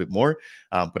chat a little bit more.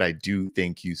 But I do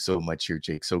thank you so much here,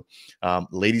 Jake. So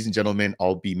ladies and gentlemen,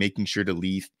 I'll be making sure to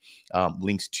leave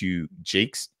links to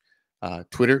Jake's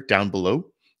Twitter down below.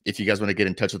 If you guys want to get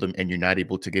in touch with them and you're not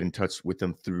able to get in touch with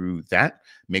them through that,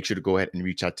 make sure to go ahead and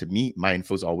reach out to me. My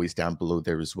info is always down below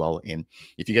there as well. And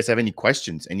if you guys have any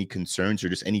questions, any concerns, or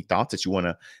just any thoughts that you want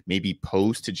to maybe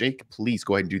pose to Jake, please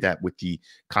go ahead and do that with the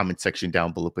comment section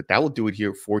down below. But that will do it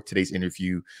here for today's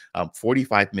interview.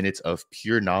 45 minutes of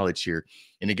pure knowledge here.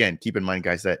 And again, keep in mind,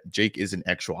 guys, that Jake is an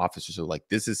actual officer. So like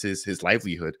this is his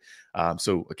livelihood.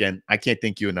 So again, I can't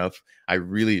thank you enough. I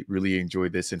really, really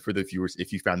enjoyed this. And for the viewers,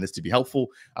 if you found this to be helpful,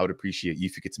 I would appreciate you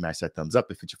if you could smash that thumbs up.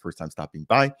 If it's your first time stopping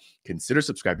by, consider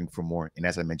subscribing for more. And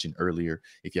as I mentioned earlier,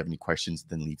 if you have any questions,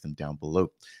 then leave them down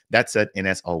below. That said, and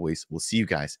as always, we'll see you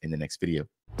guys in the next video.